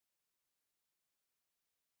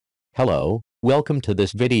Hello, welcome to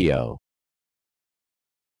this video.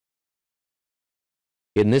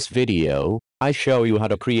 In this video, I show you how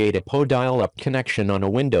to create a PPPoE dial-up connection on a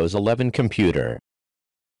Windows 11 computer.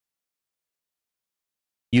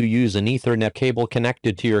 You use an Ethernet cable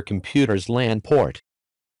connected to your computer's LAN port.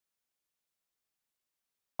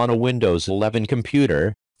 On a Windows 11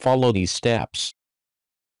 computer, follow these steps.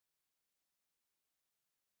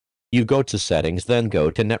 You go to Settings, then go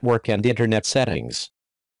to Network and Internet Settings.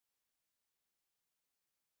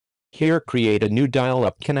 Here, create a new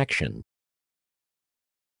dial-up connection.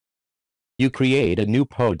 You create a new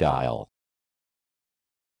PPPoE dial.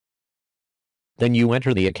 Then you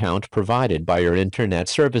enter the account provided by your internet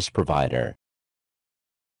service provider.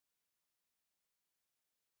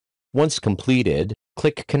 Once completed,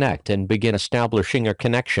 click Connect and begin establishing a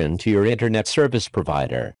connection to your internet service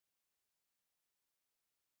provider.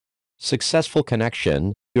 Successful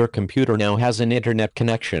connection, your computer now has an internet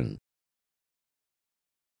connection.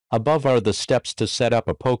 Above are the steps to set up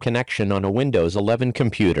a PPPoE connection on a Windows 11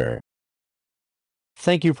 computer.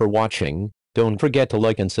 Thank you for watching. Don't forget to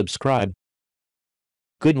like and subscribe.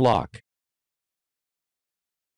 Good luck.